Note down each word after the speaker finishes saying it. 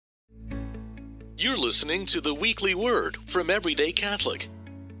You're listening to the Weekly Word from Everyday Catholic.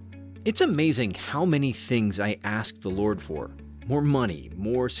 It's amazing how many things I ask the Lord for. More money,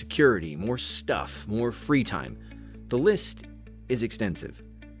 more security, more stuff, more free time. The list is extensive.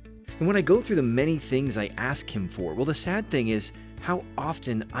 And when I go through the many things I ask Him for, well, the sad thing is how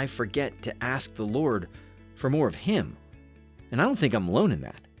often I forget to ask the Lord for more of Him. And I don't think I'm alone in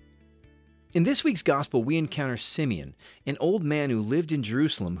that. In this week's Gospel, we encounter Simeon, an old man who lived in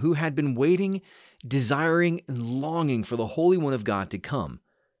Jerusalem, who had been waiting, desiring, and longing for the Holy One of God to come.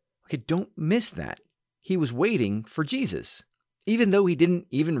 Okay, don't miss that. He was waiting for Jesus, even though he didn't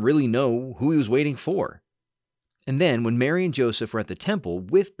even really know who he was waiting for. And then, when Mary and Joseph were at the temple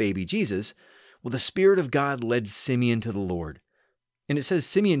with baby Jesus, well, the Spirit of God led Simeon to the Lord. And it says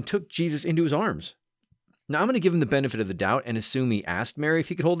Simeon took Jesus into his arms. Now, I'm going to give him the benefit of the doubt and assume he asked Mary if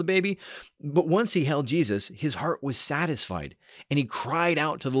he could hold the baby. But once he held Jesus, his heart was satisfied, and he cried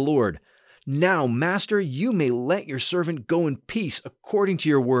out to the Lord, "Now, Master, you may let your servant go in peace according to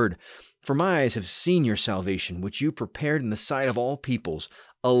your word. For my eyes have seen your salvation, which you prepared in the sight of all peoples,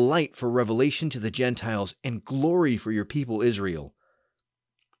 a light for revelation to the Gentiles and glory for your people Israel."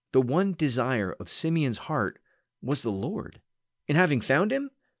 The one desire of Simeon's heart was the Lord. And having found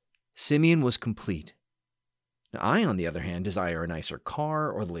him, Simeon was complete. Now, I, on the other hand, desire a nicer car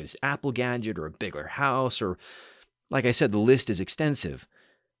or the latest Apple gadget or a bigger house or, like I said, the list is extensive.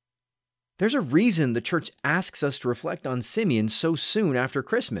 There's a reason the church asks us to reflect on Simeon so soon after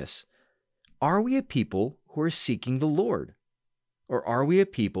Christmas. Are we a people who are seeking the Lord? Or are we a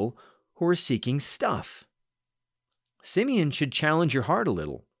people who are seeking stuff? Simeon should challenge your heart a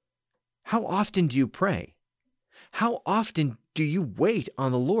little. How often do you pray? How often do you wait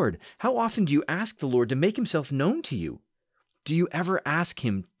on the Lord? How often do you ask the Lord to make Himself known to you? Do you ever ask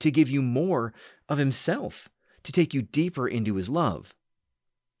Him to give you more of Himself, to take you deeper into His love?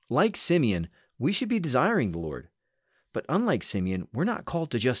 Like Simeon, we should be desiring the Lord. But unlike Simeon, we're not called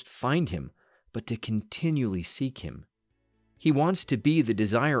to just find Him, but to continually seek Him. He wants to be the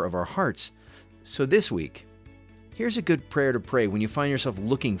desire of our hearts. So this week, here's a good prayer to pray when you find yourself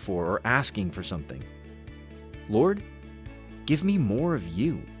looking for or asking for something. Lord, give me more of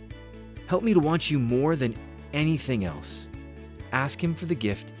you. Help me to want you more than anything else. Ask Him for the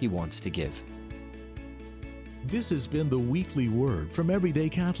gift He wants to give. This has been the Weekly Word from Everyday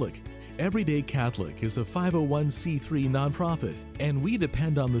Catholic. Everyday Catholic is a 501c3 nonprofit, and we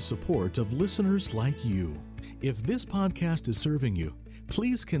depend on the support of listeners like you. If this podcast is serving you,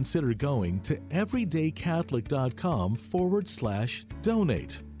 please consider going to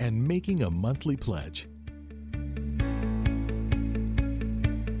everydaycatholic.com/donate and making a monthly pledge.